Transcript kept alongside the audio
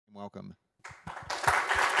Welcome.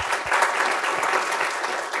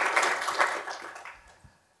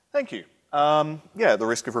 Thank you. Yeah, at the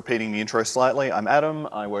risk of repeating the intro slightly, I'm Adam.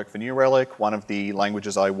 I work for New Relic. One of the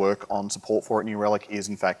languages I work on support for at New Relic is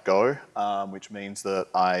in fact Go, which means that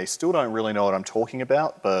I still don't really know what I'm talking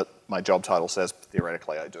about, but my job title says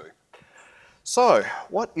theoretically I do. So,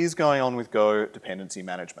 what is going on with Go dependency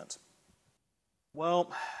management?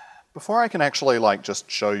 Well, before I can actually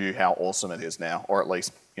just show you how awesome it is now, or at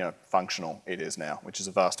least functional it is now, which is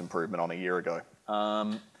a vast improvement on a year ago,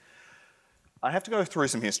 I have to go through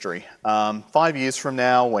some history. 5 years from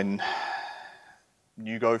now, when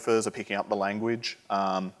new gophers are picking up the language,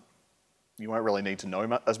 you won't really need to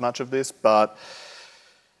know as much of this, but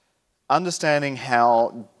understanding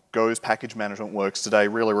how Go's package management works today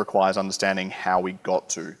really requires understanding how we got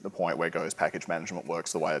to the point where Go's package management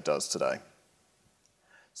works the way it does today.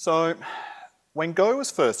 So, when Go was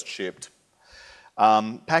first shipped,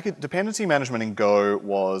 dependency management in Go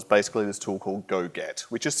was basically this tool called GoGet,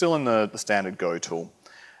 which is still in the standard Go tool.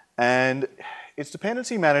 And it's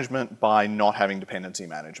dependency management by not having dependency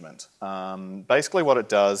management. Basically what it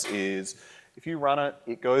does is, if you run it,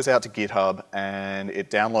 it goes out to GitHub and it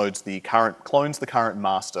downloads clones the current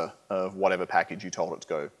master of whatever package you told it to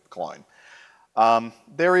go clone.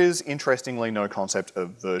 There is, interestingly, no concept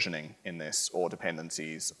of versioning in this, or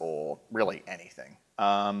dependencies, or really anything.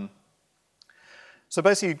 So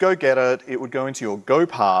basically, you go get it, it would go into your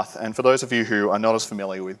GOPATH, and for those of you who are not as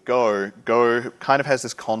familiar with Go, Go kind of has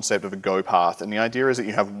this concept of a GOPATH, and the idea is that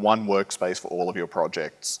you have one workspace for all of your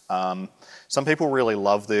projects. Some people really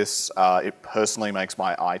love this. It personally makes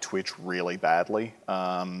my eye twitch really badly,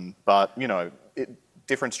 but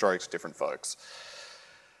different strokes, different folks.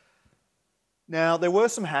 Now, there were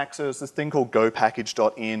some hacks. There was this thing called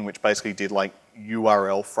gopackage.in, which basically did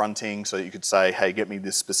URL fronting, so you could say, hey, get me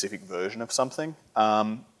this specific version of something.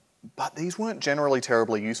 But these weren't generally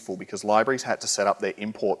terribly useful because libraries had to set up their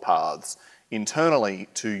import paths internally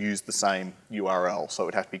to use the same URL. So it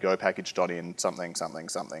would have to be gopackage.in something, something,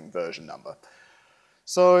 something version number.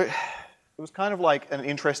 So it was kind of an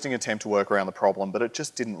interesting attempt to work around the problem, but it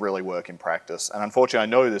just didn't really work in practice. And unfortunately, I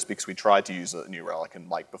know this because we tried to use it at New Relic, and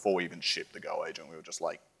before we even shipped the Go agent, we were just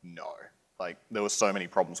no. There were so many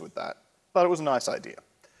problems with that. But it was a nice idea.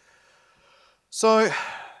 So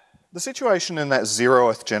the situation in that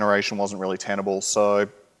zeroth generation wasn't really tenable, so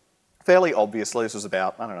fairly obviously, this was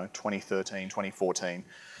about, 2013, 2014.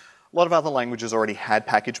 A lot of other languages already had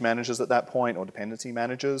package managers at that point, or dependency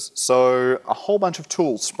managers, so a whole bunch of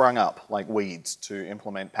tools sprung up, like weeds, to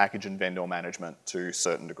implement package and vendor management to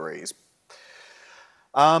certain degrees.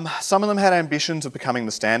 Some of them had ambitions of becoming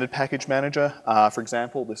the standard package manager. For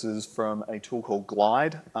example, this is from a tool called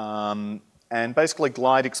Glide, and basically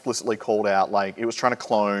Glide explicitly called out, it was trying to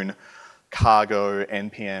clone Cargo,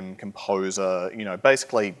 NPM, Composer,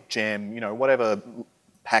 basically Gem, whatever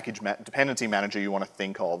dependency manager you want to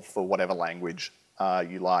think of for whatever language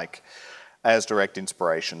you like as direct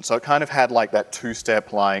inspiration. So it kind of had that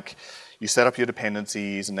two-step, you set up your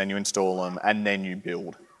dependencies and then you install them and then you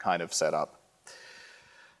build kind of setup.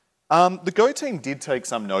 The Go team did take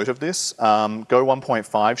some note of this. Go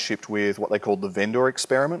 1.5 shipped with what they called the vendor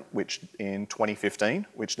experiment, which in 2015,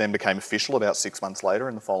 which then became official about 6 months later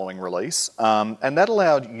in the following release. And that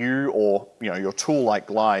allowed you or your tool like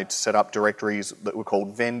Glide to set up directories that were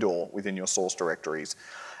called vendor within your source directories.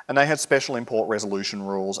 And they had special import resolution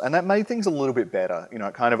rules, and that made things a little bit better.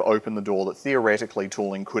 It kind of opened the door that theoretically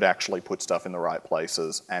tooling could actually put stuff in the right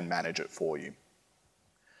places and manage it for you.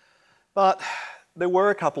 But there were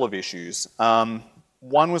a couple of issues.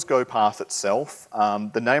 One was GOPATH itself.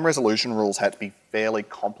 The name resolution rules had to be fairly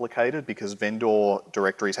complicated because vendor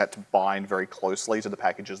directories had to bind very closely to the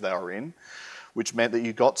packages they were in, which meant that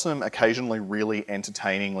you got some occasionally really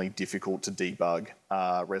entertainingly difficult to debug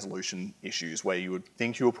resolution issues where you would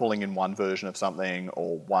think you were pulling in one version of something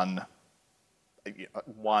or one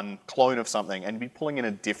clone of something and you'd be pulling in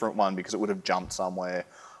a different one because it would have jumped somewhere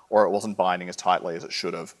or it wasn't binding as tightly as it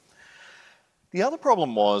should have. The other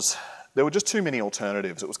problem was there were just too many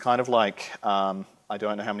alternatives. It was kind of I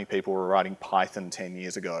don't know how many people were writing Python 10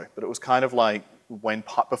 years ago, but it was kind of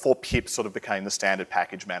before pip sort of became the standard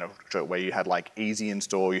package manager, where you had easy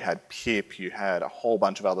install, you had pip, you had a whole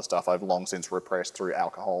bunch of other stuff I've long since repressed through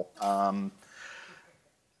alcohol.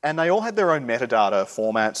 And they all had their own metadata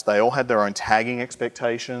formats, they all had their own tagging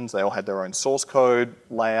expectations, they all had their own source code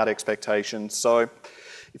layout expectations. So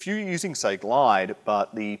if you're using, say, Glide,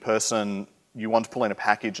 but the person you want to pull in a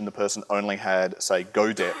package and the person only had, say,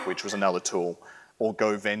 Godep, which was another tool, or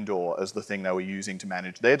Go vendor as the thing they were using to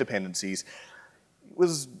manage their dependencies,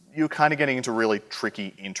 you're kind of getting into really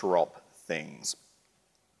tricky interop things.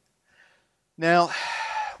 Now,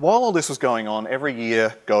 while all this was going on, every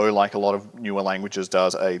year Go, like a lot of newer languages,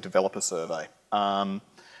 does a developer survey.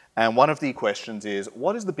 And one of the questions is,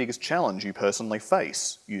 what is the biggest challenge you personally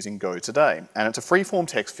face using Go today? And it's a free-form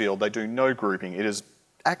text field. They do no grouping. It is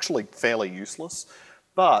actually fairly useless.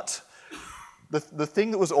 But the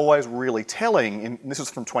thing that was always really telling, and this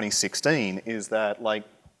was from 2016, is that like,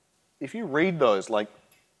 if you read those, like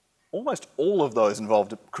almost all of those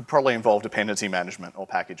could probably involve dependency management or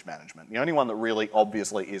package management. The only one that really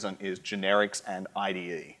obviously isn't is generics and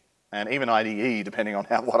IDE. And even IDE, depending on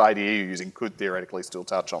what IDE you're using, could theoretically still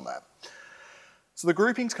touch on that. So the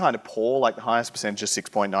grouping's kind of poor, like the highest percentage is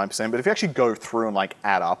 6.9%, but if you actually go through and like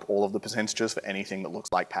add up all of the percentages for anything that looks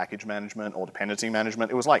like package management or dependency management,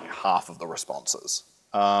 it was like half of the responses.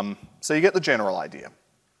 So you get the general idea.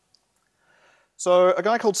 So a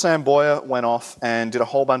guy called Sam Boyer went off and did a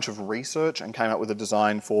whole bunch of research and came up with a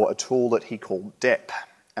design for a tool that he called DEP.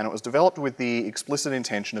 And it was developed with the explicit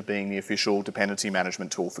intention of being the official dependency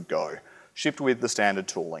management tool for Go, shipped with the standard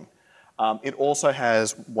tooling. It also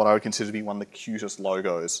has what I would consider to be one of the cutest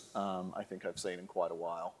logos I think I've seen in quite a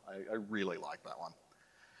while. I really like that one.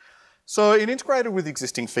 So it integrated with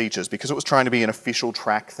existing features because it was trying to be an official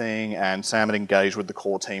track thing, and Sam had engaged with the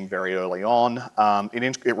core team very early on.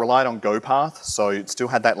 It relied on GOPATH, so it still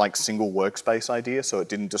had that like single workspace idea, so it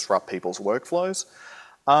didn't disrupt people's workflows.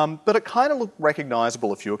 But it kind of looked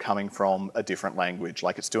recognizable if you were coming from a different language.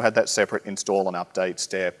 Like it still had that separate install and update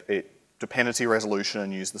step. Dependency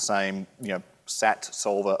resolution used the same, SAT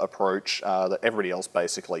solver approach that everybody else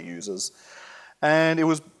basically uses. And it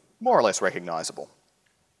was more or less recognizable.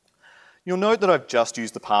 You'll note that I've just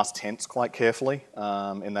used the past tense quite carefully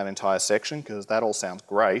in that entire section because that all sounds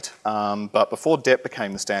great. But before DEP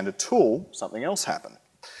became the standard tool, something else happened.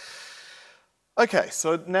 Okay,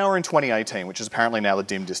 so now we're in 2018, which is apparently now the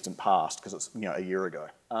dim distant past because it's a year ago.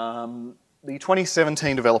 The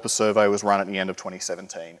 2017 developer survey was run at the end of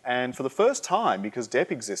 2017, and for the first time, because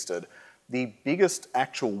DEP existed, the biggest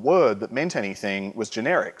actual word that meant anything was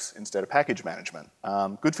generics instead of package management.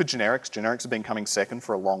 Good for generics. Generics have been coming second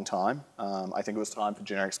for a long time. I think it was time for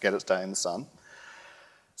generics to get its day in the sun.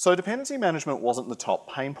 So dependency management wasn't the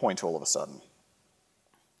top pain point all of a sudden.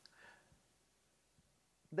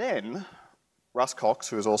 Then Russ Cox,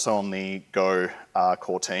 who was also on the Go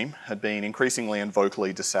core team, had been increasingly and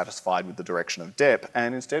vocally dissatisfied with the direction of DEP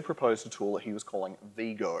and instead proposed a tool that he was calling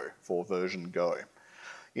VGO for version Go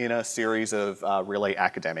in a series of really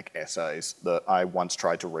academic essays that I once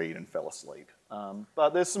tried to read and fell asleep.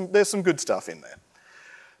 But there's some good stuff in there.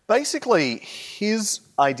 Basically, his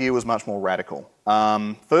idea was much more radical.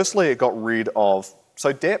 Firstly, it got rid of,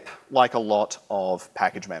 so DEP, like a lot of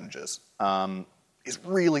package managers, is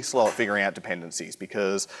really slow at figuring out dependencies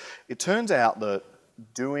because it turns out that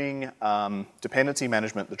doing dependency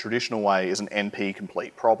management the traditional way is an NP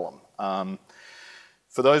complete problem.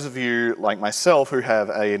 For those of you like myself who have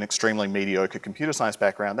an extremely mediocre computer science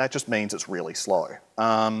background, that just means it's really slow.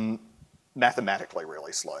 Mathematically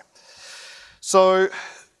really slow. So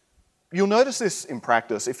you'll notice this in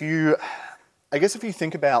practice. I guess if you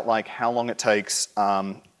think about like how long it takes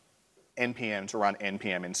npm to run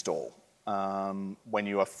npm install, when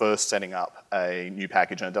you are first setting up a new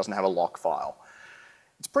package and it doesn't have a lock file.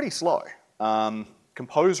 It's pretty slow.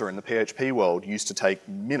 Composer in the PHP world used to take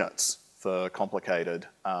minutes for complicated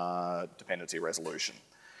dependency resolution.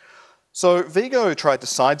 So VGO tries to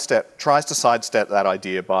sidestep that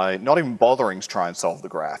idea by not even bothering to try and solve the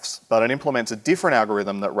graphs, but it implements a different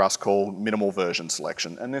algorithm that Russ called minimal version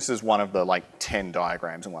selection. And this is one of the like 10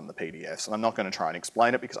 diagrams in one of the PDFs. And I'm not going to try and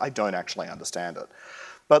explain it because I don't actually understand it.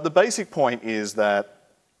 But the basic point is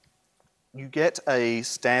that you get the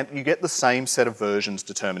same set of versions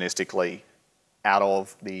deterministically out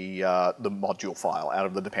of the module file, out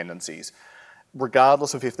of the dependencies,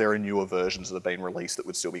 regardless of if there are newer versions that have been released that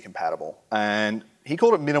would still be compatible. And he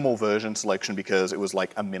called it minimal version selection because it was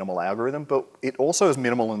like a minimal algorithm, but it also is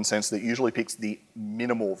minimal in the sense that it usually picks the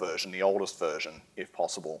minimal version, the oldest version, if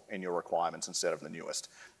possible, in your requirements instead of the newest.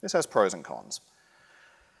 This has pros and cons.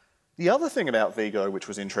 The other thing about VGO which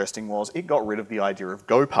was interesting was it got rid of the idea of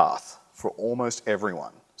GOPATH for almost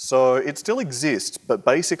everyone. So it still exists, but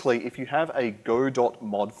basically if you have a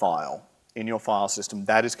go.mod file in your file system,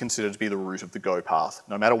 that is considered to be the root of the Go path,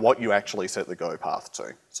 no matter what you actually set the Go path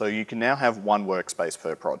to. So you can now have one workspace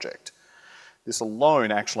per project. This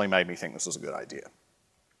alone actually made me think this was a good idea.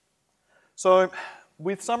 So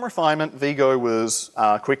with some refinement, VGO was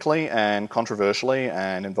quickly and controversially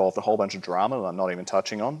and involved a whole bunch of drama that I'm not even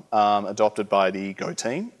touching on, adopted by the Go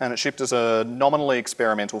team, and it shipped as a nominally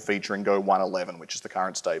experimental feature in Go 1.11, which is the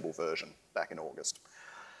current stable version back in August.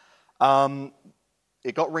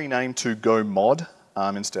 it got renamed to GoMod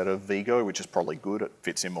instead of vgo, which is probably good. It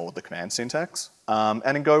fits in more with the command syntax.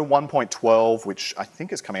 And in Go 1.12, which I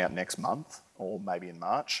think is coming out next month, or maybe in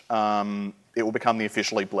March, it will become the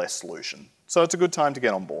officially blessed solution. So it's a good time to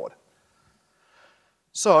get on board.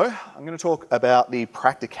 So I'm going to talk about the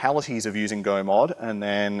practicalities of using GoMod, and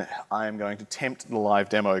then I'm going to tempt the live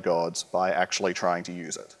demo gods by actually trying to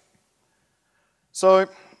use it. So,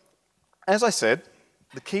 as I said,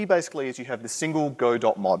 the key basically is you have the single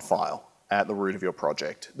go.mod file at the root of your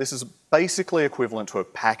project. This is basically equivalent to a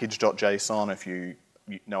package.json if you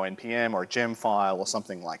know NPM, or a gem file or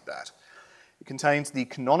something like that. It contains the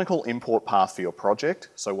canonical import path for your project,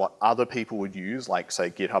 so what other people would use, like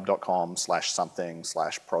say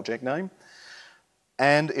github.com/something/project name,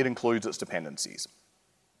 and it includes its dependencies.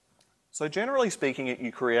 So generally speaking,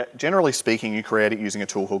 you create it using a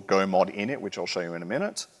tool called GoMod init, which I'll show you in a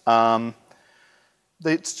minute.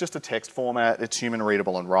 It's just a text format. It's human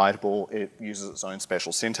readable and writable. It uses its own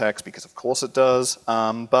special syntax because of course it does,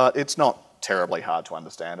 but it's not terribly hard to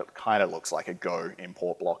understand. It kind of looks like a Go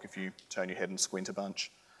import block if you turn your head and squint a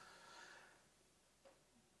bunch.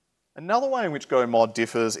 Another way in which GoMod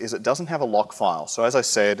differs is it doesn't have a lock file. So as I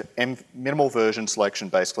said, minimal version selection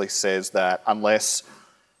basically says that unless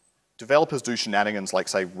developers do shenanigans like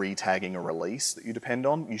say retagging a release that you depend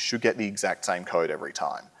on, you should get the exact same code every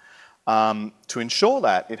time. To ensure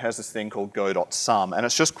that, it has this thing called go.sum, and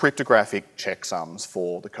it's just cryptographic checksums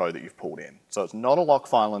for the code that you've pulled in. So it's not a lock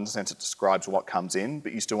file in the sense it describes what comes in,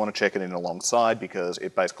 but you still want to check it in alongside because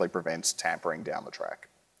it basically prevents tampering down the track.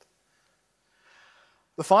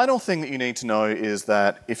 The final thing that you need to know is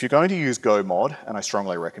that if you're going to use GoMod, and I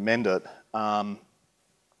strongly recommend it,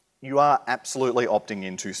 you are absolutely opting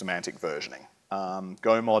into semantic versioning.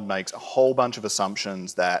 GoMod makes a whole bunch of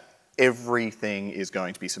assumptions that everything is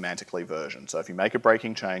going to be semantically versioned. So if you make a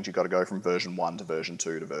breaking change, you've got to go from version 1 to version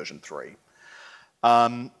 2 to version 3.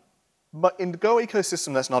 But in the Go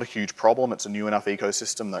ecosystem, that's not a huge problem. It's a new enough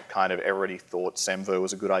ecosystem that kind of everybody thought Semver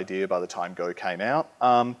was a good idea by the time Go came out.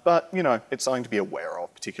 But, you know, it's something to be aware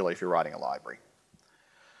of, particularly if you're writing a library.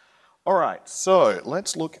 All right, so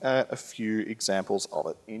let's look at a few examples of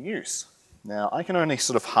it in use. Now, I can only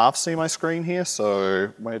sort of half see my screen here,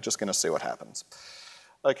 so we're just going to see what happens.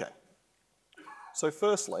 Okay. So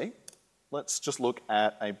firstly, let's just look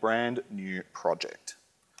at a brand new project.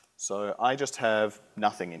 So I just have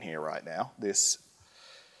nothing in here right now. It's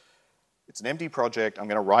an empty project. I'm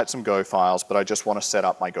going to write some Go files, but I just want to set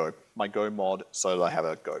up my Go mod so that I have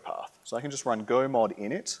a Go path. So I can just run GoMod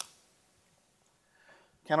init.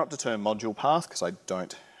 Cannot determine module path because I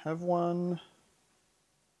don't have one.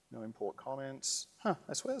 No import comments. Huh,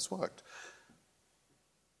 I swear this worked.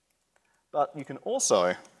 But you can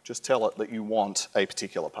also just tell it that you want a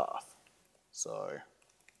particular path. So,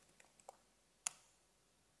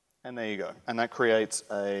 and there you go. And that creates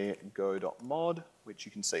a go.mod, which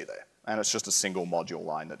you can see there. And it's just a single module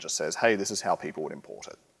line that just says, hey, this is how people would import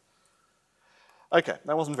it. Okay,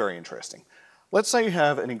 that wasn't very interesting. Let's say you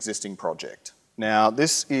have an existing project. Now,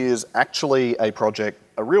 this is actually a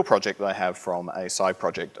real project that I have from a side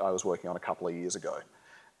project I was working on a couple of years ago.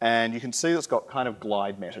 And you can see it's got kind of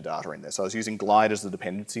Glide metadata in there. So I was using Glide as the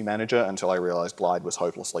dependency manager until I realized Glide was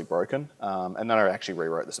hopelessly broken. And then I actually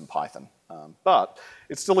rewrote this in Python. But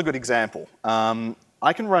it's still a good example.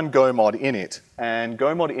 I can run GoMod init, and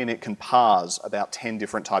GoMod init can parse about 10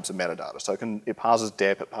 different types of metadata. So it parses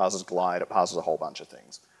dep, it parses Glide, it parses a whole bunch of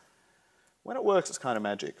things. When it works, it's kind of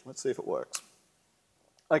magic. Let's see if it works.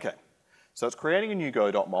 Okay, so it's creating a new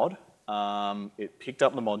go.mod. It picked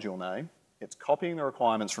up the module name. It's copying the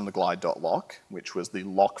requirements from the glide.lock, which was the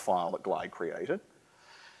lock file that Glide created.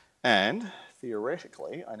 And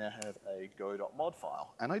theoretically, I now have a go.mod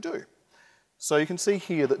file, and I do. So you can see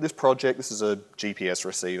here that this project, this is a GPS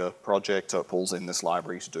receiver project, so it pulls in this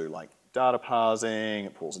library to do like data parsing,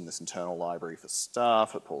 it pulls in this internal library for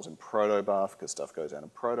stuff, it pulls in protobuf because stuff goes down in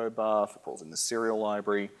protobuf, it pulls in the serial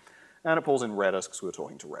library, and it pulls in Redis because we were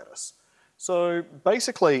talking to Redis. So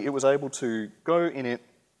basically, it was able to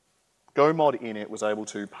GoMod init was able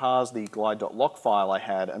to parse the glide.lock file I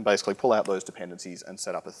had and basically pull out those dependencies and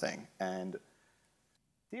set up a thing. And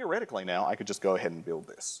theoretically now, I could just go ahead and build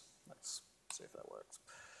this. Let's see if that works.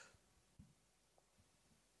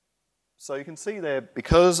 So you can see there,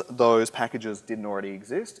 because those packages didn't already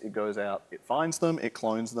exist, it goes out, it finds them, it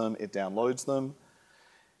clones them, it downloads them.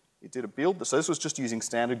 It did a build. So this was just using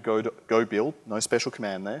standard go build, no special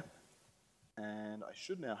command there. And I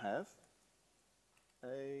should now have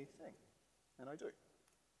a thing, and I do.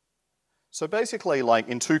 So basically, like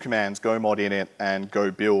in two commands, go mod init and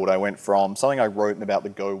go build, I went from something I wrote in about the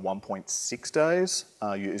Go 1.6 days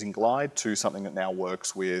using Glide to something that now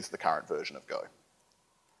works with the current version of Go.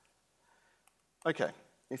 Okay,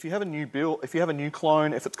 if you have a new build, if you have a new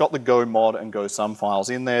clone, if it's got the Go mod and Go sum files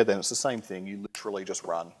in there, then it's the same thing. You literally just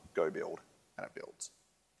run go build and it builds.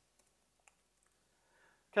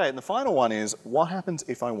 Okay, and the final one is, what happens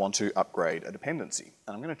if I want to upgrade a dependency?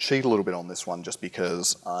 And I'm going to cheat a little bit on this one just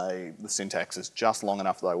because the syntax is just long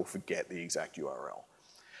enough that I will forget the exact URL.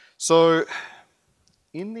 So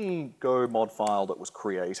in the Go mod file that was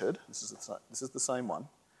created, this is the same one,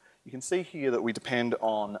 you can see here that we depend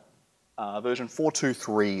on version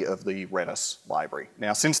 4.2.3 of the Redis library.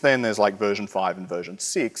 Now, since then, there's like version 5 and version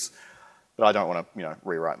 6, but I don't want to,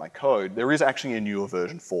 rewrite my code. There is actually a newer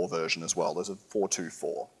version 4 version as well. There's a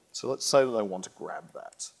 4.2.4. So let's say that I want to grab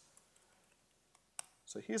that.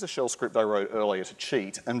 So here's a shell script I wrote earlier to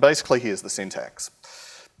cheat, and basically here's the syntax.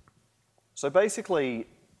 So basically,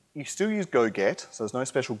 you still use go get, so there's no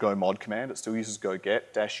special go mod command. It still uses go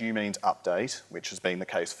get. -u means update, which has been the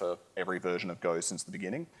case for every version of Go since the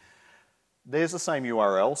beginning. There's the same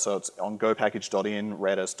URL, so it's on gopackage.in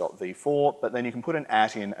redis.v4, but then you can put an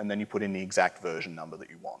 @ in, and then you put in the exact version number that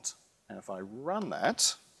you want. And if I run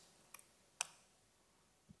that,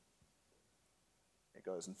 it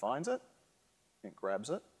goes and finds it, it grabs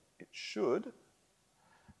it. It should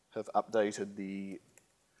have updated the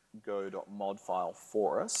go.mod file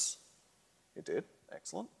for us. It did,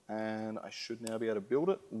 excellent. And I should now be able to build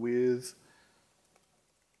it with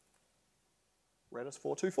Redis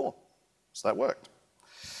 4.2.4. So that worked.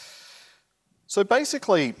 So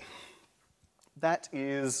basically, that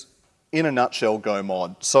is, in a nutshell, Go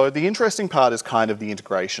mod. So the interesting part is kind of the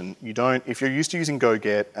integration. If you're used to using go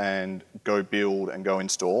get and go build and go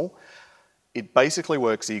install, it basically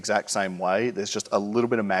works the exact same way. There's just a little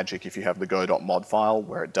bit of magic if you have the go.mod file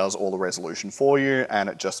where it does all the resolution for you and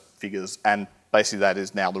it just figures, and basically that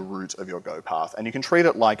is now the root of your Go path. And you can treat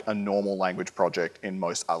it like a normal language project in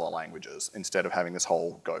most other languages instead of having this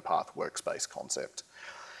whole GOPATH workspace concept.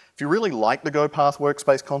 If you really like the GOPATH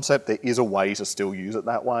workspace concept, there is a way to still use it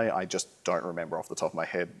that way. I just don't remember off the top of my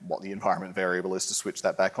head what the environment variable is to switch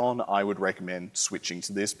that back on. I would recommend switching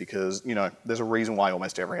to this because, there's a reason why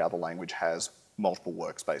almost every other language has multiple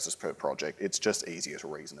workspaces per project. It's just easier to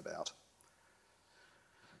reason about.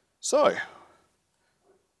 So,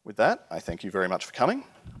 with that, I thank you very much for coming,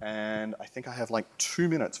 and I think I have like 2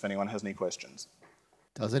 minutes if anyone has any questions.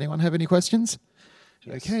 Does anyone have any questions?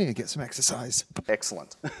 Yes. Okay, get some exercise.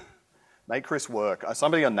 Excellent. Make Chris work.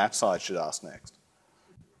 Somebody on that side should ask next.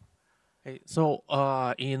 Hey, so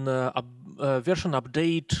in version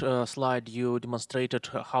update slide, you demonstrated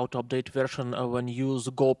how to update version when you use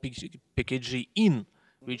go package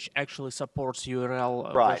which actually supports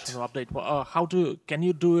URL version update. Can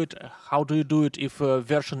you do it? How do you do it if a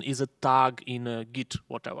version is a tag in Git,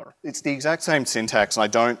 whatever? It's the exact same syntax,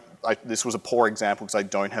 and this was a poor example because I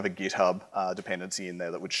don't have a GitHub dependency in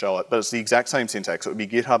there that would show it, but it's the exact same syntax. It would be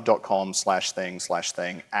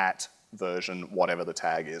github.com/thing/thing at version, whatever the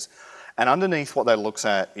tag is. And underneath what that looks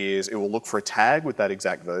at is it will look for a tag with that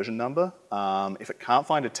exact version number. If it can't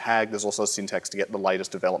find a tag, there's also a syntax to get the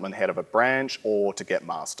latest development head of a branch or to get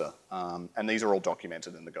master. And these are all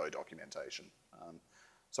documented in the Go documentation.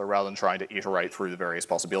 So rather than trying to iterate through the various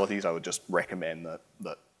possibilities, I would just recommend that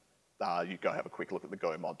you go have a quick look at the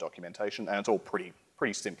Go mod documentation, and it's all pretty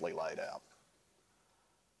simply laid out.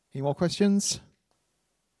 Any more questions?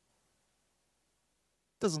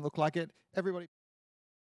 Doesn't look like it. Everybody.